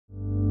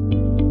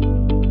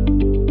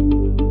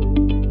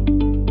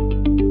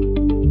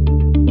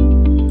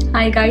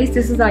Hi guys,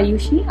 this is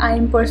Ayushi. I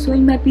am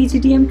pursuing my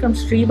PGDM from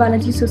Sri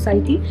Balaji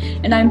Society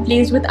and I am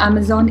placed with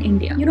Amazon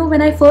India. You know,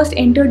 when I first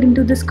entered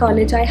into this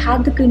college, I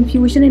had the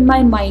confusion in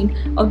my mind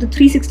of the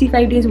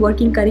 365 days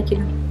working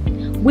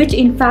curriculum, which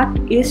in fact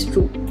is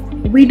true.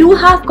 We do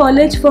have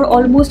college for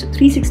almost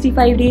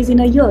 365 days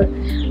in a year,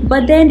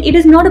 but then it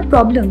is not a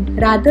problem,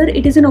 rather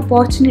it is an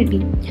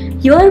opportunity.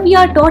 Here we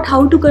are taught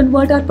how to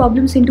convert our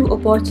problems into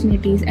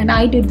opportunities, and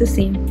I did the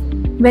same.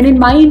 When in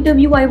my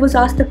interview I was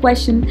asked the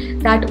question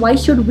that why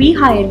should we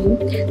hire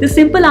you, the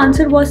simple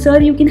answer was, sir,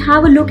 you can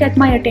have a look at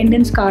my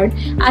attendance card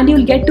and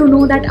you'll get to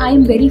know that I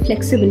am very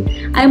flexible.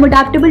 I am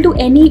adaptable to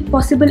any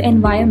possible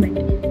environment,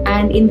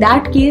 and in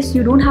that case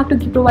you don't have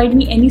to provide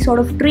me any sort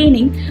of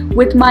training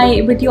with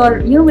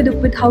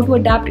how to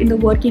adapt in the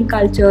working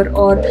culture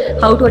or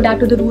how to adapt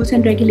to the rules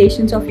and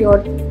regulations of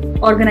your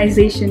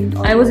organization.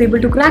 I was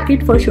able to crack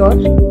it for sure.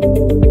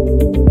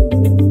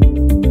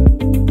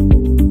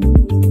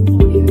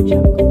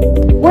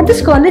 What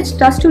this college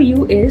does to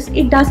you is,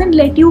 it doesn't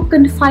let you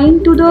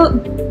confine to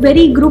the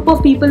very group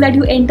of people that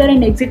you enter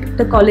and exit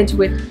the college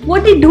with.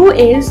 What they do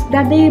is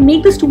that they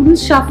make the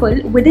students shuffle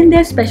within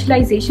their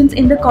specializations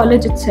in the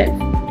college itself.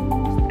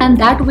 And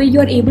that way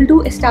you're able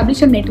to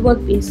establish a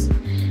network base.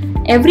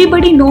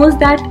 Everybody knows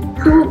that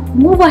to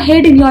move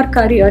ahead in your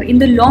career in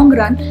the long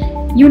run,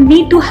 you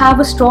need to have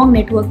a strong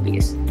network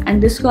base.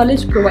 And this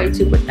college provides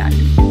you with that.